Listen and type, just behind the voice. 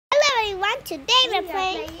everyone. Today we're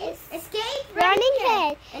playing Escape Running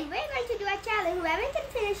Head. And we're going to do a challenge. Whoever can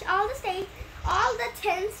finish all the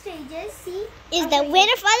 10 stages, Is the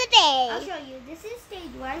winner for the day. I'll show you. This is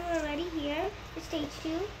stage 1. We're already here. Stage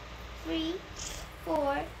 2, 3,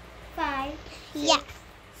 4, 5, 6,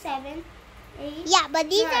 7, 8. Yeah, but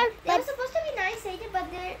these are... They were supposed to be 9 stages, but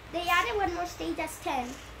they added one more stage as 10.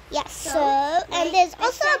 Yes, so and there's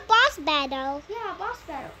also a boss battle. Yeah, a boss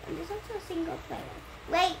battle. And there's also a single player.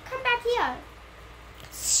 Wait, come back here.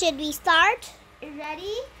 Should we start?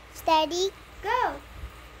 Ready? Steady. Go.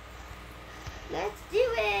 Let's do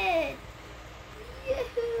it.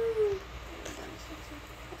 Yoo-hoo. I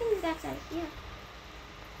think it's that side. Yeah.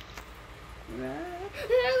 Run.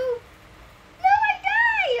 No, I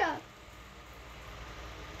died.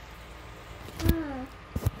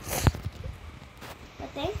 But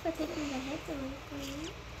thanks for taking the heads away from me.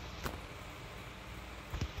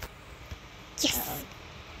 Yes.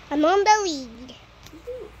 I'm on the lead.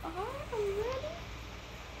 You are already?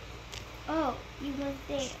 Oh, you weren't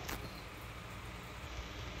there.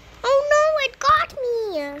 Oh no, it got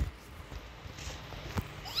me.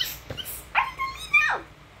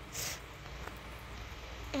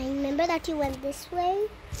 I'm I remember that you went this way.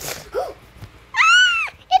 It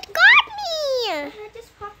got me. The head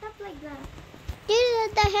just popped up like that.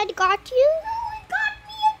 Did the head got you? No, it got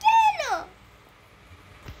me again.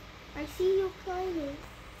 I see you climbing.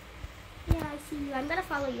 Yeah, I see you. I'm gonna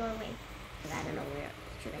follow your way. But I don't know where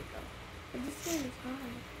should I go. But this game is hard.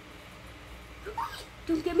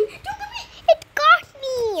 Don't get me! Don't get me! It got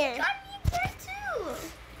me! It got me again too!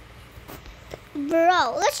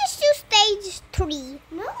 Bro, let's just do stage 3.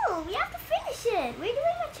 No, we have to finish it. We're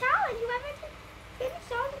doing a challenge. Whoever can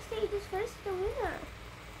finish all the stages first is the winner.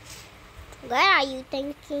 Where are you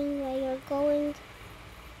thinking where you're going?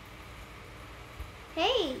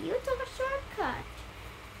 Hey, you took a shortcut.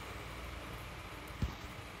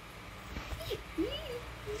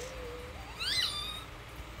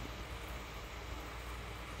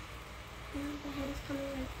 The head is coming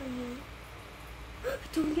right for you.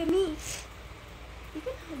 Don't get me. You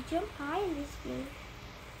can jump high in this game.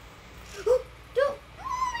 Don't!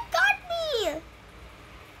 It got me!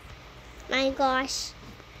 My gosh.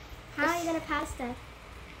 How are you gonna pass that?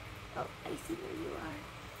 Oh, I see where you are.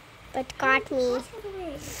 But got me. Pass it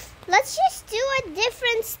away. Let's just do a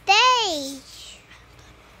different stage.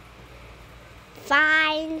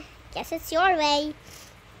 Fine. Guess it's your way.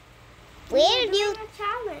 Where do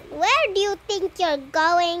you think you're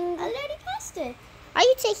going? I already passed it. Are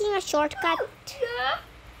you taking a shortcut? Yeah.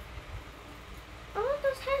 Oh,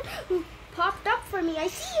 those hands popped up for me. I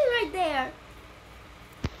see you right there.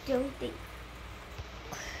 Don't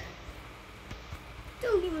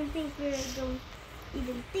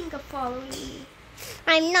even think of following me.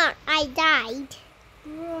 I'm not. I died.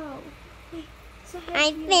 Bro. Wait,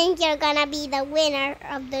 I think you're gonna be the winner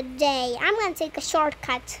of the day. I'm gonna take a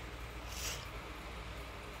shortcut.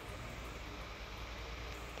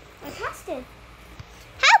 I passed it.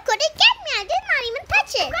 How could it get me? I did not even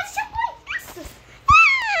touch it. Yes.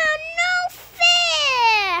 Ah, no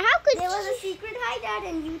fair. How could there was a secret hideout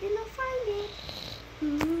and you did not find it.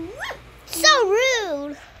 So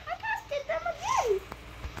rude. I passed it them again.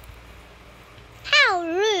 How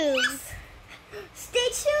rude.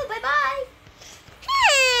 Stage 2. Bye-bye.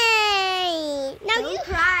 Hey. Don't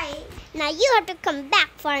cry. Now you have to come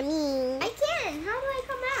back for me. I can. How do I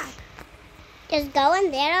come back? Just go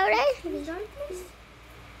in there already. Darkness?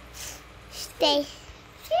 Stay.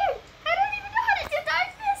 Scared. I don't even know how to do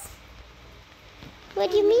darkness. What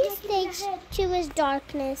do you mean stage 2 is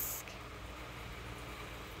darkness?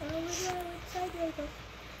 I don't know which side do I go.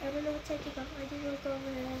 I don't know which side to go. I just want to go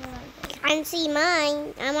over there. I can see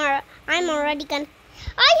mine. I'm already gonna.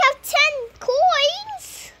 I have 10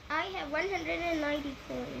 coins. I have 190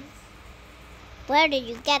 coins. Where did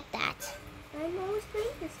you get that? I'm always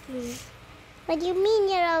playing this game. What do you mean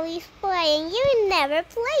you're always playing? You never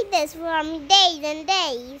played this for days and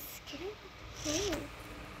days. Okay.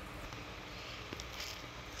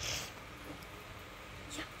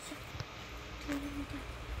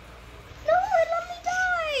 No, let me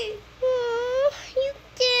die. You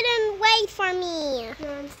didn't wait for me.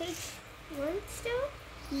 You're on stage 1 still?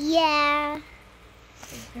 Yeah.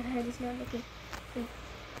 That head is not looking.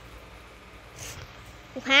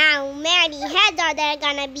 How many heads are there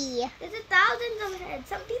gonna be? There's thousands of heads.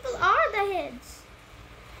 Some people are the heads.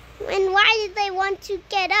 And why did they want to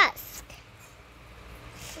get us?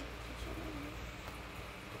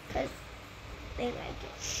 Because they like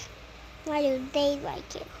it. Why do they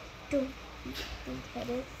like it? Don't hit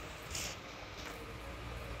it.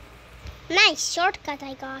 Nice shortcut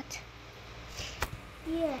I got.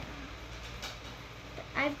 Yeah.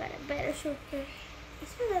 I've got a better shortcut.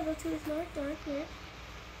 This for level 2 is not dark yet.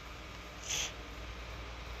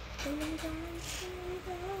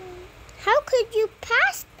 How could you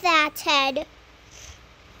pass that head?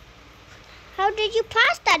 How did you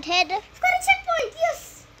pass that head? It's got a checkpoint,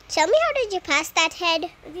 yes! Tell me, how did you pass that head?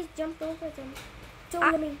 I just jumped over them.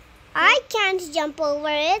 Don't me. I can't jump over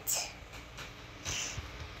it.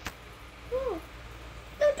 Oh.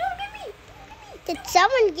 No, don't get me! Don't get me! Did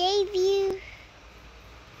someone give you?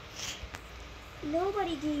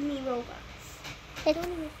 Nobody gave me Robux. Don't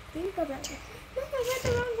even think about it. No, I went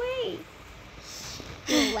the wrong way.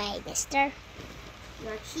 No way, mister.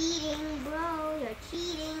 You're cheating, bro. You're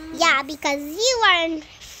cheating. Yeah, because you are in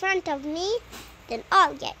front of me, then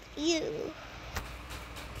I'll get you.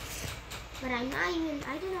 But I did not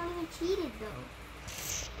even cheated though.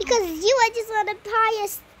 Because you are just on the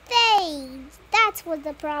highest stage. That's what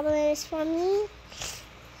the problem is for me.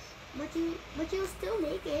 But you'll still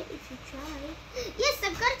make it if you try. Yes,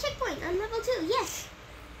 I've got a checkpoint on level 2. Yes.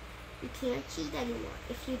 You can't cheat anymore.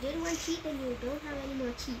 If you did one cheat, then you don't have any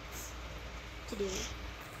more cheats to do.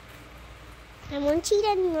 I won't cheat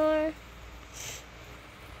anymore.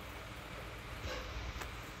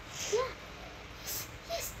 Yeah.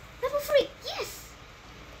 Yes. Level 3. Yes.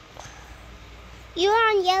 You're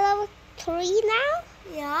on yellow 3 now?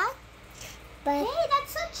 Yeah. But hey,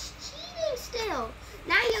 that's such cheating still.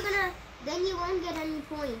 Now then you won't get any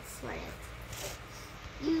points for it.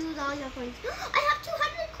 Use all your points. I have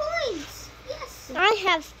 200 coins. Yes. I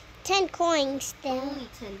have 10 coins still. Only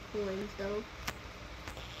 10 coins though.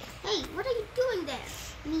 Hey, what are you doing there,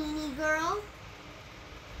 meanie girl?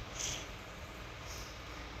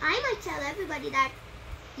 I might tell everybody that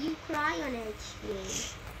you cry on each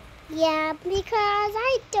game. Yeah, because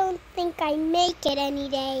I don't think I make it any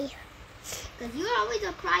day. Because you're always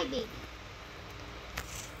a crybaby.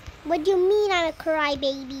 What do you mean I'm a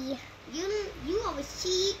crybaby? You always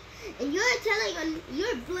cheat, and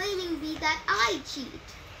you're blaming me that I cheat.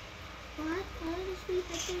 What? Why does we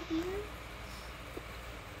have to here?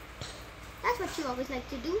 That's what you always like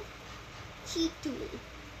to do. Cheat to me.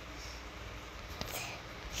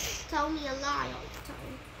 Tell me a lie all the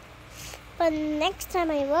time. But next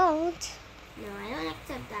time I won't. No, I don't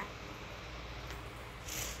accept that.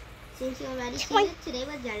 Since you already Checkpoint. cheated, today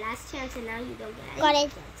was your last chance, and now you don't get any Got it.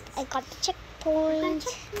 chances. I got the checkpoint.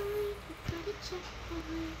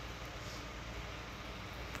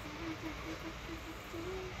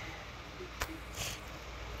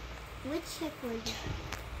 Which checkpoint?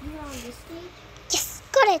 You are on this stage? Yes,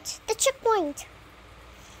 got it. The checkpoint.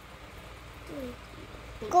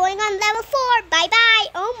 Going on level 4. Bye-bye.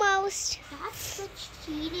 Almost. That's such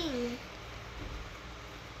cheating.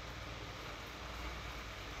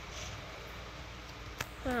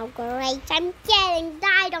 Oh, great. I'm getting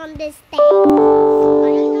died on this thing. Are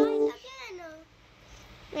you dying again?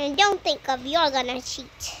 And don't think of you're gonna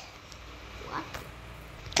cheat. What?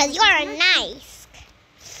 Because you're nice.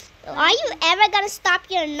 Are you ever gonna stop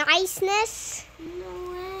your niceness?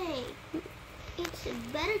 No way. It's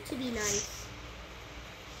better to be nice.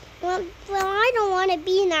 Well, I don't want to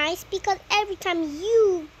be nice because every time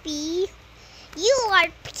you keep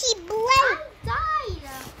blaming. I died.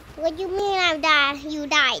 What do you mean I've died? You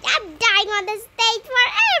died. I'm dying on the stage for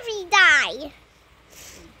every die.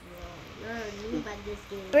 You're a noob at this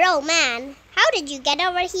game. Bro, man, how did you get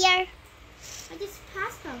over here? I just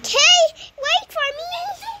passed them. Okay, wait for me.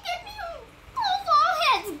 Don't get me. Those all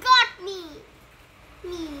heads got me.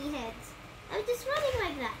 Meanie heads. I'm just running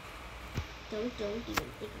like that. Don't even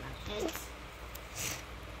think about heads.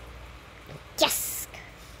 Yes.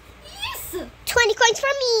 Yes. 20 coins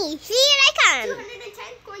for me. Here I come.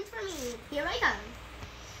 210 coins for me. Here I come.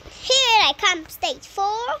 Here I come. Stage 4.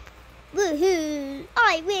 Woohoo!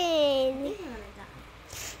 I win.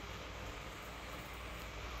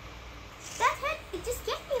 That head, it just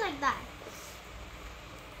gets me like that.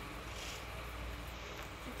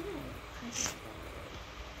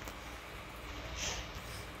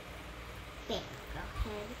 There, go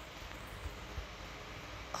ahead.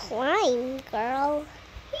 Climb, girl.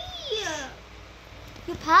 Here.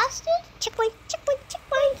 You passed it? Checkpoint, checkpoint,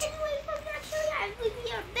 checkpoint. Anyway, from that show, I will be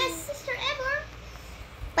your best sister ever.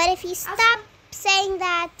 But if you stop saying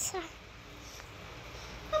that...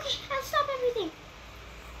 Okay, I'll stop everything.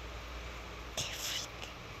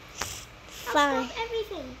 Fine. I'll stop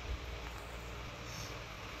everything.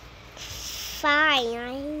 Fine,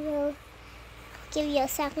 I will give you a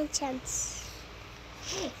second chance.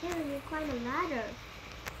 Hey, Karen, you're quite a ladder.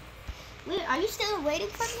 Wait, are you still waiting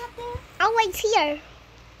for me up there? I'll wait here.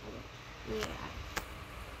 Yeah.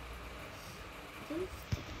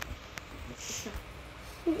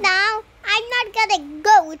 No, I'm not gotta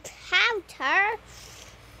go without her.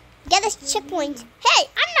 Get a checkpoint. Hey,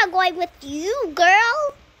 I'm not going with you,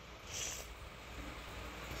 girl.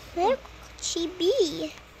 Where could she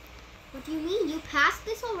be? What do you mean? You passed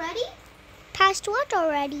this already? Passed what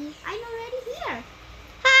already? I'm already here.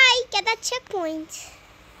 Hi, get that checkpoint.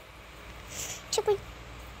 Checkpoint.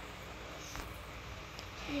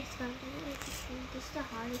 Yes, this is the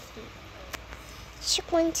hardest thing.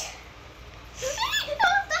 Checkpoint. Oh,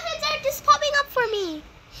 the heads are just popping up for me.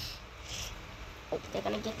 Oh, they're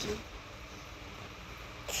gonna get you.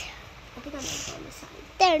 I think I'm gonna go on the side.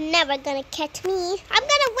 They're never gonna catch me. I'm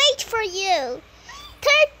gonna wait for you.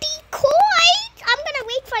 30 coins. I'm gonna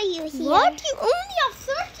wait for you here. What? You only have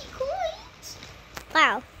 30 coins?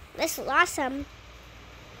 Wow, this is awesome.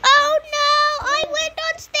 Oh no, I went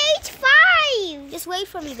on stage 5. Just wait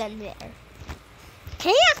for me then there.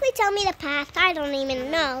 Can you actually tell me the path? I don't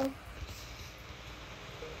even know.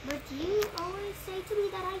 But you always say to me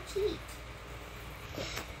that I cheat.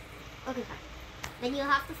 Okay, fine. Then you'll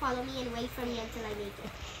have to follow me and wait for me until I make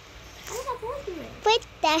it. How did I go do it? What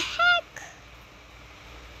the heck?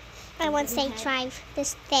 I want stage 5, the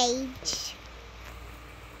stage.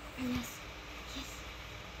 Yes. Yes.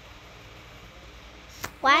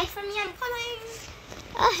 Why? Wait for me, I'm coming.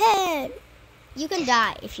 Ahead. You can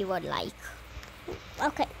die if you would like.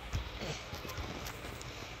 Okay.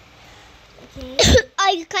 Okay.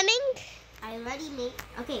 Are you coming? I already made.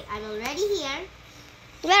 Okay, I'm already here.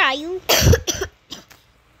 Where are you?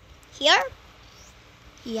 Here?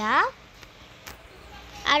 Yeah?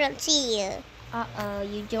 I don't see you. Uh-oh,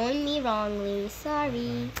 you joined me wrongly.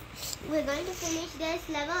 Sorry. We're going to finish this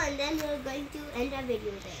level and then we're going to end our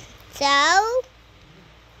video there. So,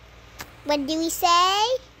 what do we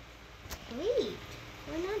say? Wait,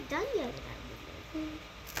 we're not done yet.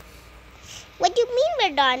 What do you mean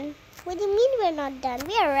we're done? What do you mean we're not done?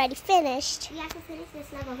 We are already finished. We have to finish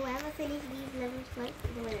this level. Whoever finishes these levels first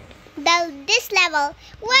is the winner. This level.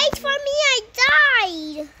 Wait for me, I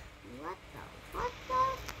died. What the?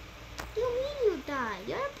 You mean you died?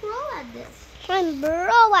 You're a pro at this. I'm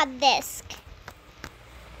bro at this.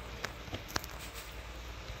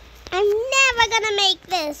 I'm never gonna make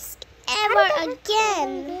this ever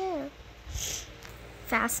again.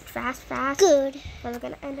 Fast, fast, fast. Good. We're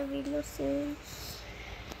gonna end the video soon.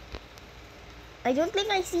 I don't think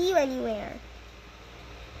I see you anywhere.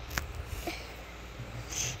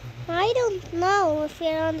 I don't know if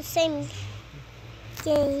we're on the same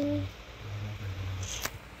game.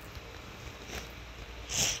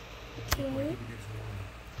 Okay.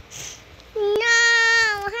 No,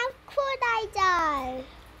 how could I die?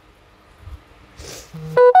 Wait,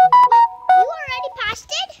 you already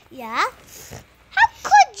passed it? Yeah? How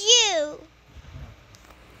could you?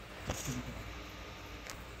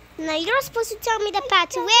 No, you're supposed to tell me the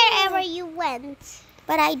path wherever you went.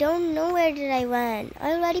 But I don't know where did I went.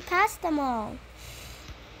 I already passed them all.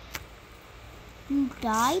 You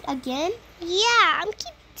died again? Yeah, I'm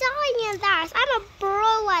keep dying at that. I'm a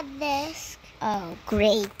pro at this. Oh,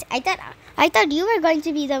 great. I thought you were going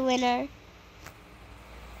to be the winner.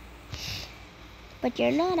 But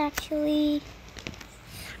you're not actually.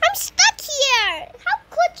 I'm stuck here. How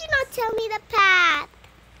could you not tell me the path?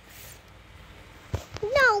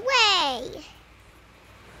 No way.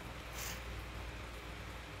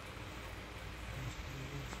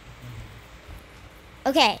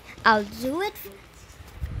 Okay, I'll do it.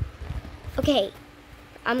 Okay,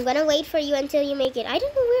 I'm gonna wait for you until you make it. I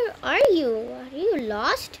don't know, where are you? Are you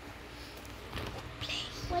lost?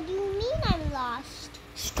 What do you mean I'm lost?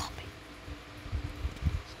 Stop it.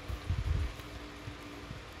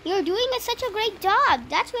 You're doing such a great job.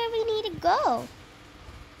 That's where we need to go.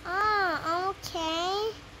 Ah,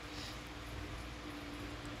 okay.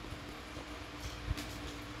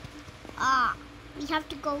 Ah, we have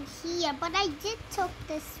to go here, but I did took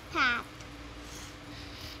this path.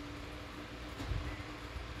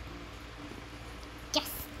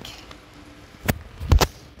 Yes.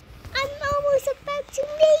 I'm almost about to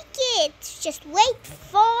make it. Just wait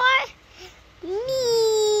for me.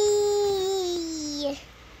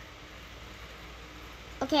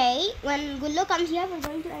 Okay, when Gullo comes here, we're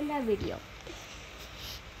going to end our video.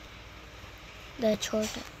 The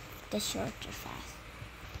shorter fast.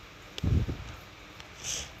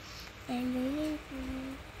 And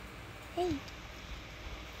hey,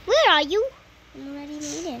 Where are you? I already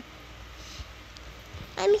made it.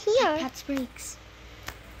 I'm here. That's breaks.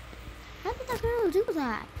 How did the girl do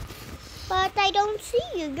that? But I don't see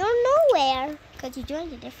you. You're nowhere. Because you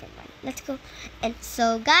joined a different one. Let's go. And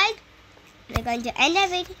so, guys, we're going to end our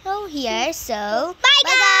video here. So, Bye,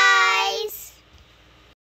 guys.